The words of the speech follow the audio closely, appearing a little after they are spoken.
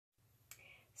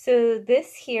So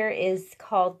this here is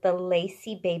called the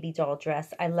LACEY baby doll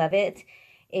dress. I love it.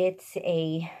 It's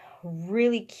a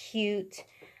really cute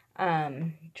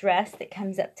dress that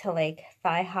comes up to like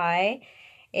thigh high.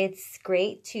 It's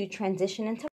great to transition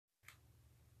into,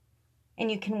 and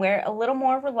you can wear it a little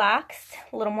more relaxed,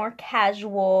 a little more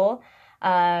casual.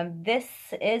 This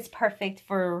is perfect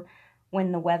for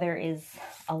when the weather is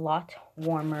a lot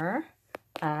warmer.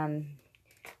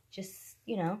 Just,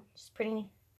 you know, just pretty.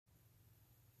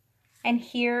 And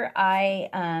here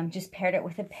I just paired it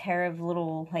with a pair of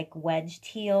little like wedge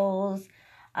teals.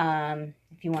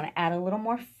 If you want to add a little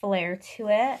more flair to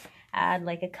it, add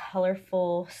like a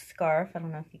colorful scarf. I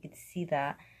don't know if you could see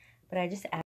that, but I just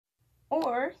add.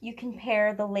 Or you can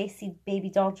pair the LACEY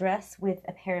baby doll dress with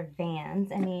a pair of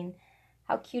Vans. I mean,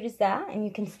 how cute is that? And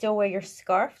you can still wear your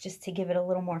scarf just to give it a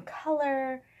little more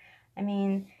color. I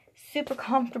mean, super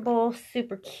comfortable,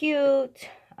 super cute.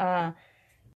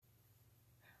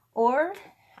 Or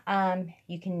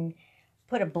you can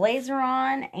put a blazer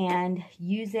on and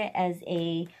use it as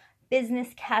a business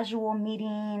casual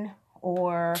meeting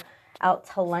or out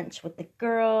to lunch with the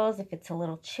girls. If it's a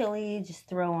little chilly, just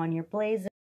throw on your blazer.